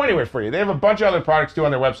 Yeah. I'll go anywhere for you. They have a bunch of other products too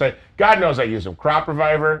on their website. God knows I use them. Crop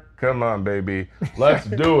Reviver, come on, baby. Let's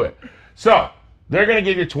do it. So, they're going to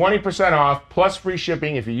give you 20% off plus free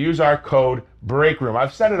shipping if you use our code BREAKROOM.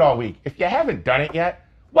 I've said it all week. If you haven't done it yet,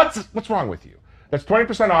 what's wrong with you? That's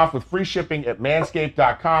 20% off with free shipping at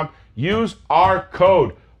manscaped.com. Use our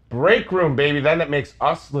code BREAKROOM, baby. Then it makes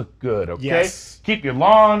us look good, okay? Yes. Keep your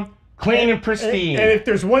lawn clean and pristine. And if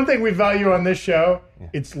there's one thing we value on this show,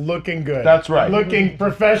 it's looking good. That's right. Looking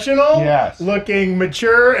professional. Yes. Looking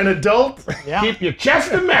mature and adult. Yeah. Keep your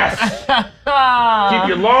chest a mess. Keep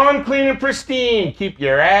your lawn clean and pristine. Keep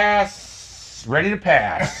your ass ready to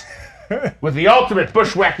pass. With the ultimate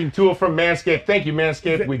bushwhacking tool from Manscaped. Thank you,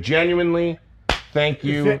 Manscaped. We genuinely thank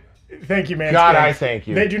you. Thank you, Manscaped. God, I thank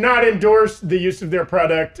you. They do not endorse the use of their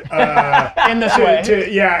product In this way.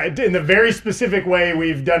 in the very specific way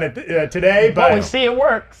we've done it today. But we see it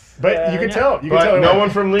works. But you can tell. You can But tell. no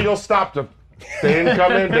one from legal stopped them. They didn't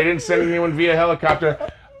come in. They didn't send anyone via helicopter.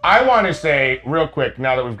 I want to say real quick,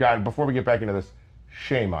 now that we've gotten, before we get back into this,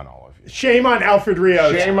 shame on all of you. Shame on Alfred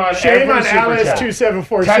Rios. Shame on Shame every on super Alice chat.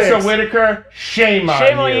 2746. Tessa Whitaker, shame on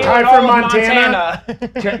Shame on you. Hi and from all of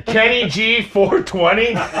Montana. Kenny G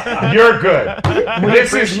 420, you're good.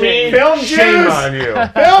 This is me. Film Shame juice. on you.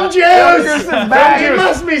 Film juice! back. It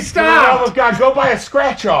must be Oh stopped! God, go buy a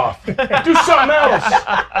scratch off. Do something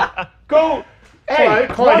else. Go. Hey, run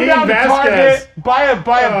Claudine down to Vasquez. Target,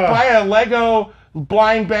 buy a Lego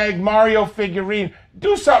blind bag Mario figurine.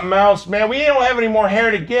 Do something else, man. We don't have any more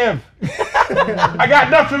hair to give. I got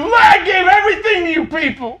nothing. I gave everything to you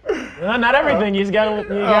people. Not everything. You just got to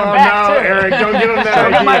Oh, back no, too. Eric, don't give him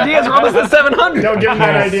that Some idea. ideas are almost at 700. Don't give him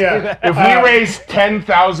that idea. If we raise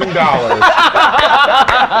 $10,000,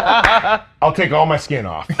 I'll take all my skin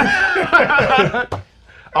off.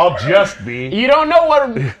 I'll just be. You don't know what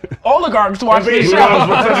oligarchs watch these Who knows shows.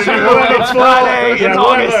 what's in It's Friday. It's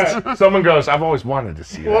August. Someone goes, I've always wanted to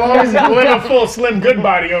see that. We'll have a full Slim Good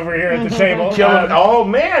body over here at the table. Oh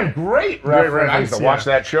man, great reference. I used to yeah. watch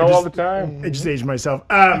that show all the time. I just aged myself.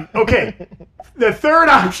 Okay, the third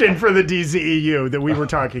option for the DCEU that we were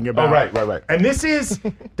talking about. Oh, right. And this is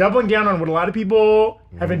doubling down on what a lot of people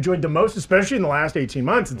have enjoyed the most, especially in the last 18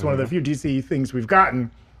 months. It's one of the few DCE things we've gotten.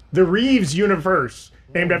 The Reeves universe,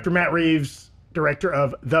 named after Matt Reeves, director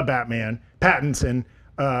of The Batman, Pattinson's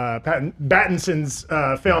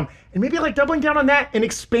film, and maybe like doubling down on that and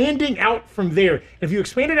expanding out from there. If you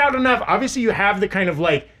expand it out enough, obviously you have the kind of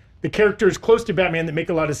like the characters close to Batman that make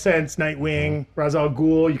a lot of sense. Nightwing, Ra's al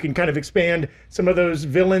Ghul. You can kind of expand some of those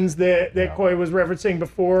villains that Coy was referencing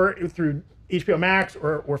before through HBO Max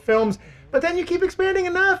or films. But then you keep expanding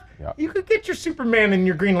enough, you could get your Superman and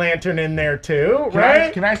your Green Lantern in there too,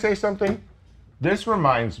 right? Can I say something? This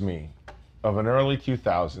reminds me of an early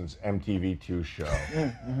 2000s MTV2 show,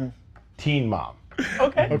 Teen Mom.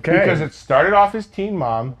 Okay. Because it started off as Teen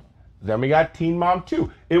Mom, then we got Teen Mom 2.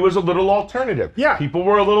 It was a little alternative. Yeah. People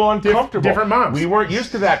were a little uncomfortable. Different moms. We weren't used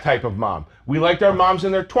to that type of mom. We liked our moms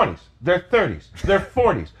in their 20s, their 30s, their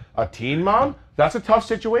 40s. A teen mom, that's a tough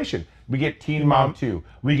situation. We get Teen Mom 2.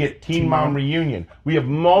 We get Teen Mom Reunion. We have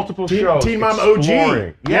multiple shows. Teen Mom OG.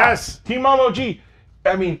 exploring. Yeah. Yes. Teen Mom OG.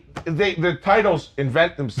 I mean, the titles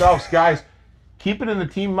invent themselves, guys. Keep it in the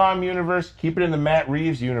Teen Mom universe. Keep it in the Matt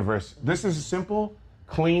Reeves universe. This is a simple,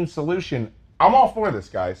 clean solution. I'm all for this,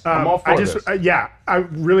 guys. I'm all for this. I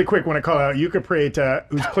really quick want to call out Yuka Prieta,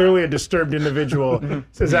 who's clearly a disturbed individual,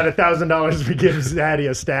 says at $1,000 we give Zaddy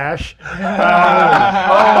a stash. Oh,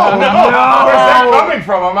 no. Where's that coming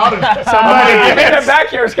from? I'm out of The back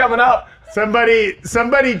here is coming up.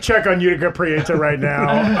 Somebody check on Utica Prieta right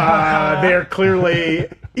now. They're clearly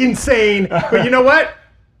insane. But you know what?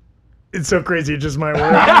 It's so crazy, it just might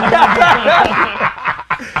work.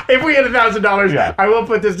 If we hit $1,000, I will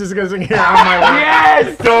put this discussing here on my lap.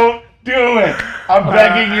 Yes! Don't do it. I'm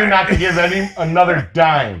begging you not to give another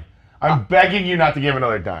dime. I'm begging you not to give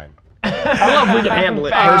another dime. I don't know if we can handle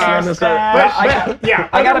it personally on this. But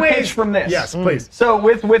I got a pitch from this. Yes, please. So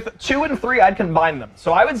with 2 and 3, I'd combine them.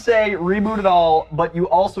 So I would say reboot it all, but you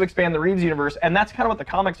also expand the Reeves universe, and that's kind of what the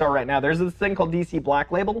comics are right now. There's this thing called DC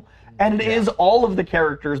Black Label, and it is all of the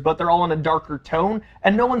characters, but they're all in a darker tone,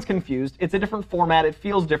 and no one's confused. It's a different format. It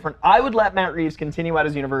feels different. I would let Matt Reeves continue out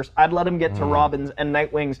his universe. I'd let him get to Robins and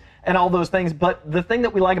Nightwings and all those things, but the thing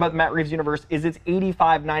that we like about the Matt Reeves universe is it's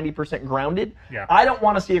 85-90% grounded. Yeah. I don't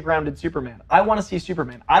want to see a grounded Superman. I want to see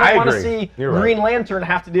Superman. I don't want to see Green Lantern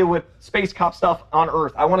have to deal with space cop stuff on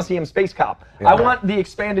Earth. I want to see him space cop. I want the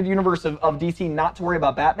expanded universe of DC not to worry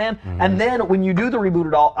about Batman. And then when you do the reboot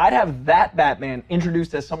at all, I'd have that Batman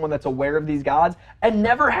introduced as someone that's aware of these gods, and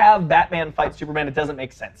never have Batman fight Superman. It doesn't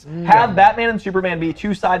make sense. Have Batman and Superman be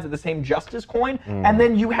two sides of the same justice coin, and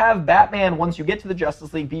then you have Batman, once you get to the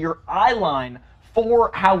Justice League, be your eye line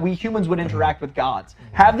for how we humans would interact with gods.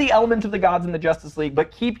 Have the element of the gods in the Justice League,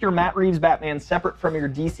 but keep your Matt Reeves Batman separate from your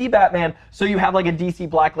DC Batman, so you have like a DC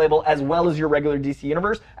Black Label as well as your regular DC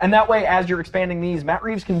universe. And that way, as you're expanding these, Matt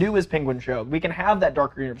Reeves can do his Penguin show. We can have that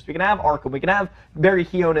darker universe. We can have Arkham. We can have Barry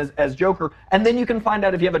Keoghan as Joker. And then you can find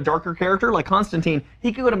out if you have a darker character like Constantine,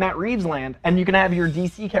 he could go to Matt Reeves land, and you can have your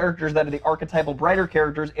DC characters that are the archetypal brighter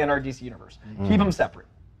characters in our DC universe. Keep them separate.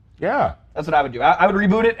 Yeah. That's what I would do. I would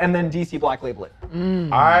reboot it and then DC Black Label it.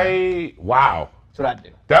 Wow. That's what I'd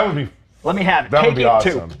do. That would be. Let me have it. That Take would be it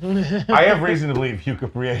awesome. too. I have reason to believe Hugh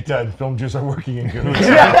Caprieta and Film Juice are working in cahoots.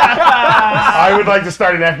 I would like to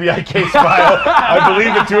start an FBI case file. I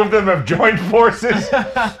believe the two of them have joined forces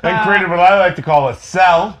and created what I like to call a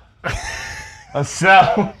cell. A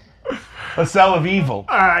cell. A cell of evil.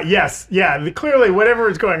 Yes, yeah. Clearly, whatever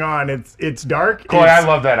is going on, it's dark. Coy, I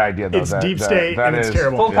love that idea, though. It's deep state, and it's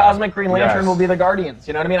terrible. Full cosmic Green Lantern will be the Guardians.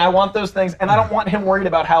 You know what I mean? I want those things, and I don't want him worried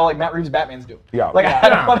about how like Matt Reeves' Batman's doing. Yeah. Like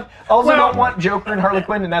I don't want Joker and Harley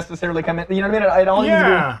Quinn to necessarily come in. You know what I mean? It all needs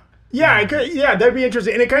to be. Yeah, that'd be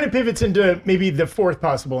interesting, and it kind of pivots into maybe the fourth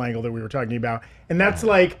possible angle that we were talking about, and that's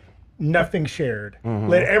like nothing shared.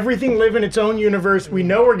 Let everything live in its own universe. We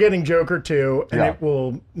know we're getting Joker too, and it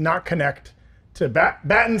will not connect to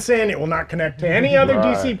Battinson. It will not connect to any other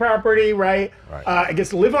DC property, right? It gets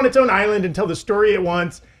to live on its own island and tell the story it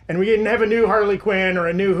wants, and we can have a new Harley Quinn or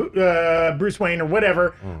a new Bruce Wayne or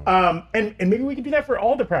whatever. And maybe we can do that for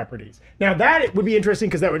all the properties. Now that would be interesting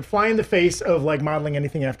because that would fly in the face of like modeling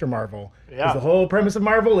anything after Marvel. Because the whole premise of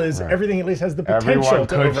Marvel is everything at least has the potential Everyone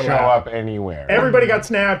to could overlap. show up anywhere. Everybody got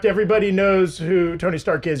snapped. Everybody knows who Tony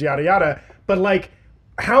Stark is, yada, yada. But like,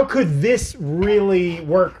 how could this really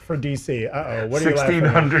work for DC? Uh-oh, what are you laughing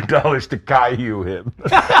at? $1,600 to Caillou him.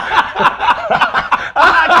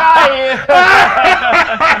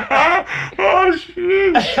 Oh,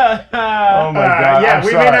 jeez. Oh, my God. Yeah,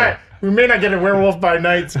 I'm we may not get a Werewolf by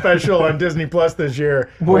Night special on Disney Plus this year.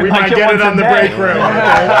 We We might might get get one it on the today.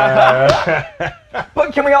 Breakroom.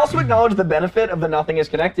 But can we also acknowledge the benefit of the Nothing is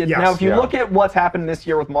Connected? Yes. Now, if you look at what's happened this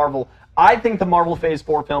year with Marvel, I think the Marvel Phase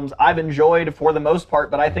 4 films I've enjoyed for the most part,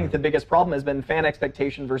 but I think the biggest problem has been fan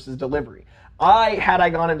expectation versus delivery. Had I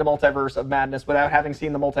gone into Multiverse of Madness without having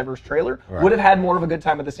seen the Multiverse trailer, would have had more of a good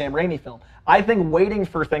time with the Sam Raimi film. I think waiting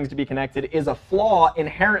for things to be connected is a flaw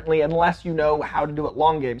inherently unless you know how to do it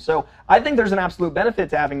long game. So I think there's an absolute benefit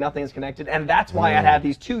to having Nothing is Connected, and that's why I'd have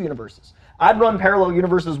these two universes. I'd run parallel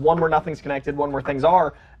universes, one where nothing's connected, one where things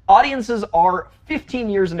are. Audiences are 15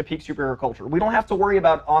 years into peak superhero culture. We don't have to worry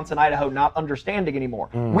about aunts in Idaho not understanding anymore.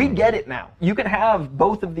 We get it now. You can have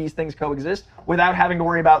both of these things coexist without having to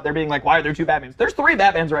worry about there being like, why are there two Batmans? There's three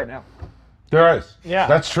Batmans right now. There is. Yeah.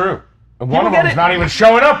 That's true. And one of get them's it? not even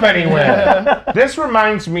showing up anywhere. This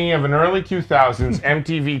reminds me of an early 2000s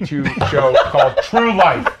MTV2 show called True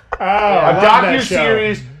Life. A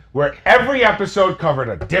docu-series where every episode covered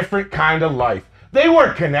a different kind of life. They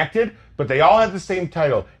weren't connected, but they all had the same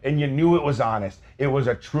title, and you knew it was honest. It was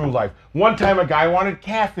a true life. One time a guy wanted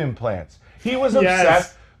calf implants. He was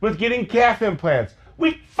obsessed with getting calf implants.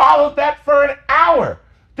 We followed that for an hour.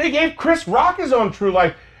 They gave Chris Rock his own true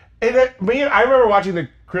life. And I remember watching the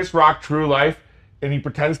Chris Rock True Life, and he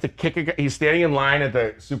pretends to kick a guy. He's standing in line at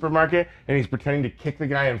the supermarket, and he's pretending to kick the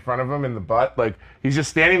guy in front of him in the butt. Like, he's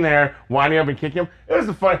just standing there, winding up and kicking him. It was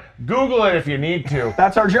the fun. Google it if you need to.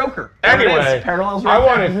 That's our Joker. Anyway, Parallels I right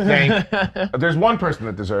want to thank. There's one person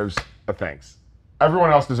that deserves a thanks.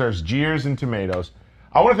 Everyone else deserves jeers and tomatoes.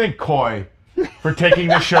 I want to thank Coy for taking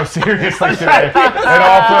this show seriously today and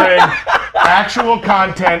offering actual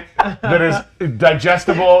content that is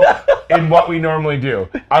digestible in what we normally do.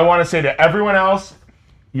 I want to say to everyone else,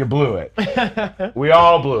 you blew it. We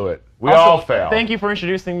all blew it. We all failed. Thank you for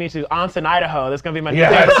introducing me to Aunts in Idaho. That's going to be my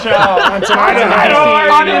Yes. favorite show. Aunts in Idaho.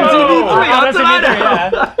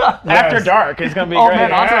 After Dark is going to be great.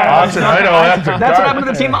 Man, Aunts in Idaho after That's what dark. happened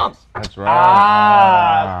to the Teen Moms. That's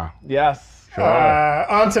right. Yes. Sure.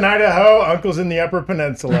 Aunts in Idaho, uncles in the Upper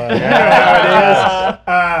Peninsula. You know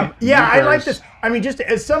how it is. Yeah, I like this. I mean, just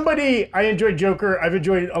as somebody, I enjoyed Joker. I've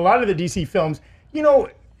enjoyed a lot of the DC films. You know,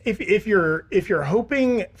 if you're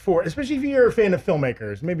hoping for, especially if you're a fan of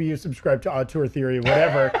filmmakers, maybe you subscribe to Auteur Theory,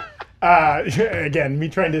 whatever. Again, me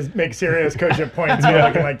trying to make serious cogent points while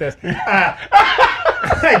looking like this.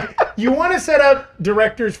 Like, you want to set up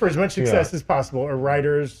directors for as much success as possible, or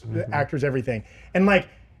writers, actors, everything, and like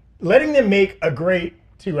letting them make a great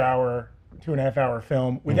 2.5 hour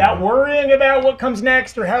film without worrying about what comes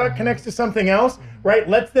next or how it connects to something else, right?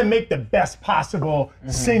 Lets them make the best possible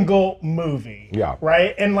single movie. Yeah.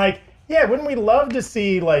 Right? And like, yeah, wouldn't we love to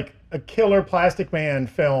see like a killer Plastic Man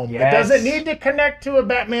film that doesn't need to connect to a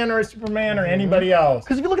Batman or a Superman or anybody else?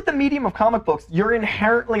 Because if you look at the medium of comic books, you're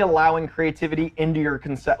inherently allowing creativity into your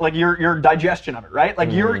like your digestion of it, right? Like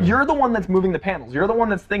you're the one that's moving the panels. You're the one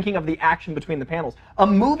that's thinking of the action between the panels. A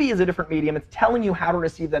movie is a different medium. It's telling you how to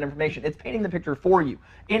receive that information. It's painting the picture for you.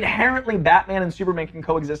 Inherently, Batman and Superman can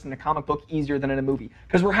coexist in a comic book easier than in a movie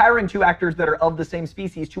because we're hiring two actors that are of the same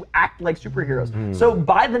species to act like superheroes. So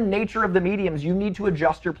by the nature of the mediums, you need to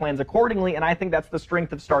adjust your plans accordingly, and I think that's the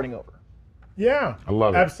strength of starting over. Yeah. I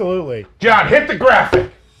love it. Absolutely. John, hit the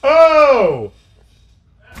graphic. Oh!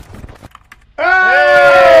 Hey!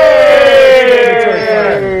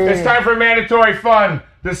 It's time for Mandatory Fun,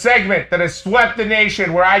 the segment that has swept the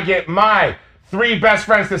nation where I get my 3 best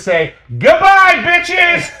friends to say, goodbye,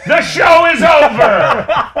 bitches! The show is over!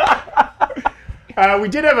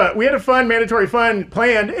 We had a fun Mandatory Fun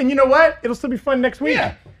planned, and you know what? It'll still be fun next week.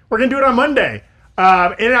 Yeah. We're going to do it on Monday.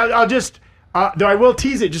 And I'll just, though I will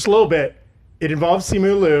tease it just a little bit. It involves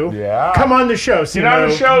Simu Liu. Yeah. Come on the show, Simu. Get on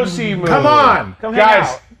the show, Simu. Come on. Come hang Guys,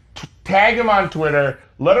 out. tag him on Twitter.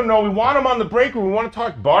 Let him know we want him on the Breakroom. We want to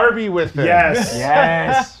talk Barbie with him. Yes.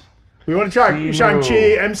 Yes. We want to talk Simu.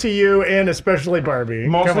 Shang-Chi, MCU, and especially Barbie.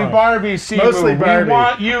 Mostly Come on. Barbie, Simu. Mostly Barbie. We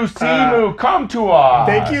want you, Simu. Come to us.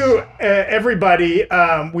 Thank you, everybody.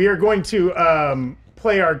 We are going to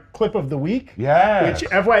play our clip of the week. Yes. Which,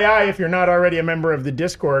 FYI, if you're not already a member of the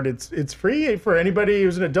Discord, it's free for anybody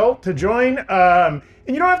who's an adult to join. And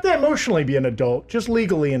you don't have to emotionally be an adult, just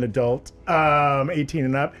legally an adult, 18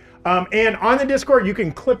 and up. And on the Discord, you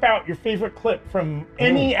can clip out your favorite clip from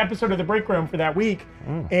any episode of the Breakroom for that week.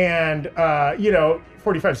 And,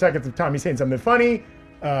 45 seconds of Tommy saying something funny,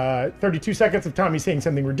 32 seconds of Tommy saying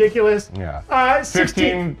something ridiculous. Yeah.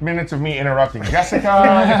 15 minutes of me interrupting Jessica,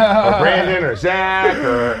 or Brandon, or Zach,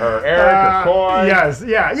 or Eric, or Coy. Yes,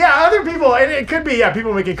 yeah, other people, and it could be,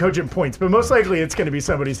 people making cogent points, but most likely it's going to be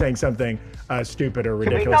somebody saying something stupid or Can we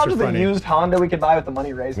ridiculous or acknowledge the funny. used Honda we could buy with the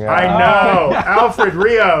money raised? Yeah. I know, Alfred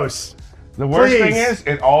Rios. The worst Please. thing is,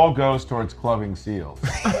 it all goes towards clubbing seals.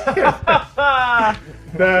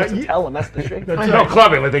 Tell them that's the shit. No,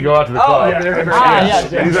 clubbing, like they go out to the club.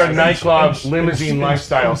 Yeah. These are nightclub, limousine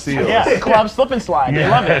lifestyle seals. Yeah, club slip and slide. They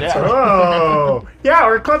love it. Yeah. Oh, yeah,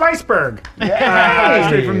 or Club Iceberg.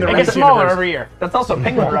 Straight from the It Rex gets smaller universe. every year. That's also a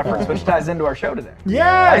Penguin reference, which ties into our show today.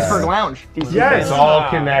 Yes. Iceberg Lounge. DC Yes. It's all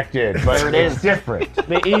connected, but There it it's is. different. The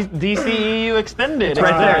DCEU extended.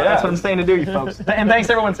 Right there. That's what I'm saying to do, you folks. And thanks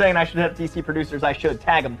everyone saying I should have DC producers. I should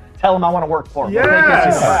tag them. Tell them I want to work for them.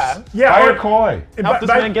 Yes. Yeah. Fire or- Coy. Help this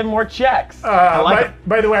man get more checks. I like it.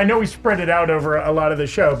 By the way, I know we spread it out over a lot of the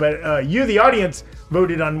show, but you, the audience,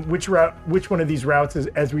 voted on which one of these routes,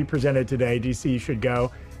 as we presented today, DC should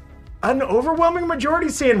go. An overwhelming majority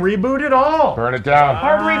saying reboot it all. Burn it down.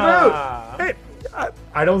 Hard reboot. Hey,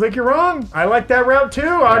 I don't think you're wrong. I like that route too,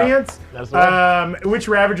 audience. That's the Which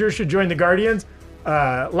Ravagers should join the Guardians?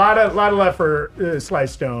 Lot of love for Sly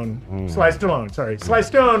Stone. Sly Stallone, sorry. Sly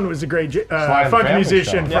Stone was a great and funk Family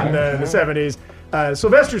musician Stone. from the 70s.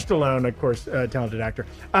 Sylvester Stallone, of course, talented actor.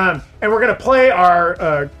 And we're going to play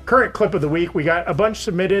our current clip of the week. We got a bunch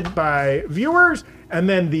submitted by viewers, and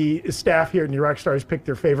then the staff here at New Rockstars picked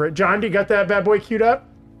their favorite. John, do you got that bad boy queued up?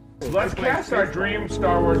 Let's cast our dream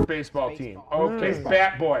Star Wars baseball team. Okay,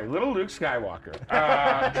 Bat Boy, little Luke Skywalker.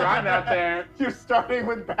 Trotting out there. You're starting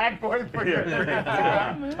with bad boy for your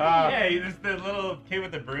Yeah, he's the little kid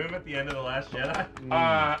with the broom at the end of The Last Jedi.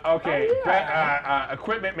 Okay,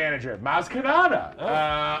 equipment manager, Maz Kanata.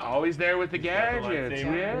 Always there with the gadgets.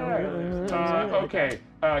 lightsaber. Yeah. Okay,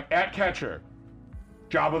 at catcher,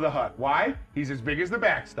 Jabba the Hutt. Why? He's as big as the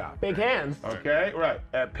backstop. Big hands. Okay, right.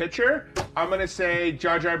 At pitcher, I'm going to say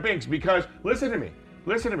Jar Jar Binks because, listen to me.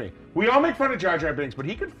 We all make fun of Jar Jar Binks, but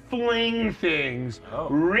he could fling things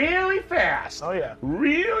really fast. Oh, yeah.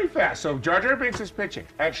 Really fast. So Jar Jar Binks is pitching.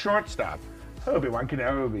 At shortstop, Obi-Wan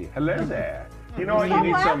Kenobi. Hello there. You know what? You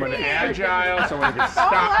need someone agile, someone who can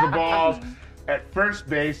stop the balls. At first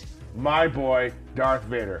base, my boy, Darth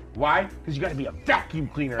Vader. Why? Because you gotta be a vacuum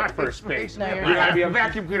cleaner at first space. No, you're You gotta not. be a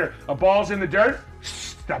vacuum cleaner. A ball's in the dirt,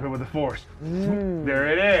 stop it with the force. There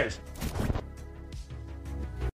it is.